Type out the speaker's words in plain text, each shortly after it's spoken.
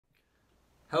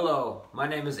Hello, my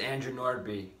name is Andrew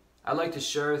Nordby. I'd like to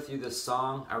share with you this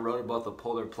song I wrote about the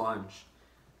Polar Plunge.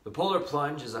 The Polar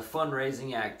Plunge is a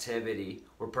fundraising activity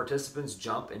where participants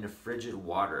jump into frigid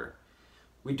water.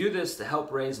 We do this to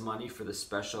help raise money for the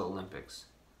Special Olympics.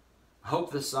 I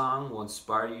hope this song will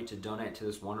inspire you to donate to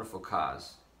this wonderful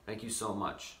cause. Thank you so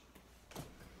much.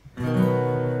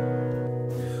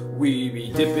 We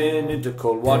be dipping into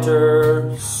cold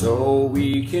water so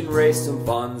we can raise some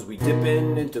funds. We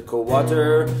dipping into cold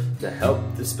water to help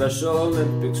the Special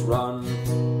Olympics run.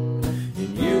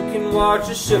 And you can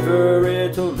watch us shiver,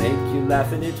 it'll make you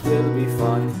laugh and it will be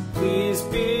fun. Please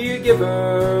be a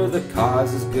giver, the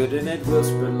cause is good and it will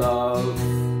spread love.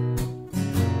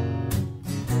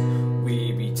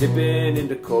 We be dipping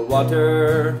into cold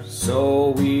water so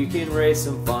we can raise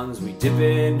some funds. We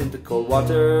dipping into cold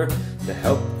water to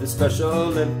help the Special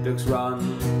Olympics run.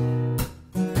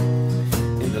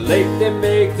 In the lake they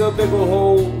make a big ol'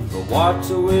 hole, the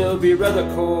water will be rather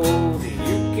cold.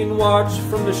 You can watch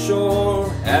from the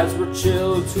shore as we're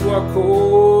chilled to our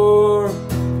core.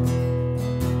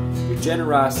 Your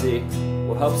generosity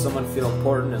will help someone feel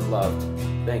important and loved.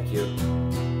 Thank you.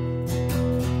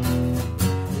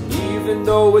 And even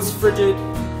though it's frigid,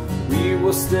 we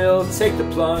will still take the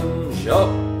plunge up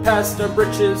past our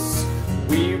britches.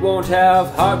 We won't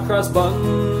have hot cross buns.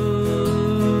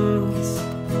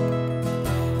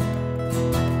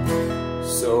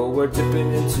 So we're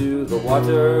dipping into the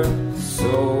water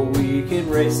so we can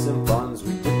raise some funds.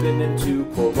 We're dipping into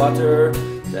cold water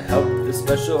to help the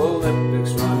Special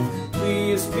Olympics run.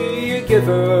 Please be a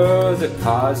giver, the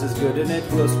cause is good and it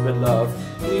will spread love.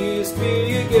 Please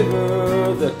be a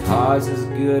giver, the cause is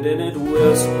good and it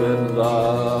will spread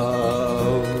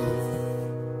love.